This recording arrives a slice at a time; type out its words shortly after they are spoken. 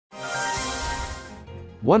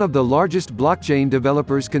one of the largest blockchain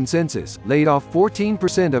developers, ConsenSys, laid off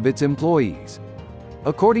 14% of its employees.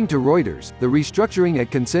 According to Reuters, the restructuring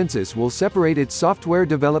at ConsenSys will separate its software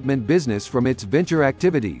development business from its venture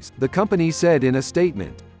activities, the company said in a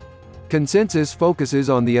statement. ConsenSys focuses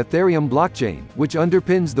on the Ethereum blockchain, which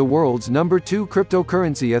underpins the world's #2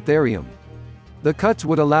 cryptocurrency Ethereum. The cuts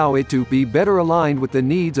would allow it to be better aligned with the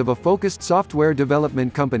needs of a focused software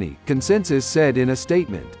development company, ConsenSys said in a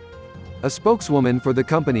statement. A spokeswoman for the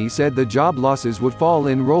company said the job losses would fall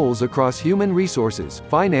in roles across human resources,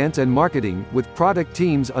 finance and marketing, with product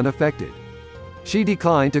teams unaffected. She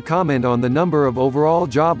declined to comment on the number of overall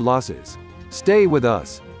job losses. Stay with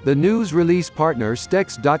us. The news release partner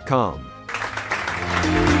stex.com.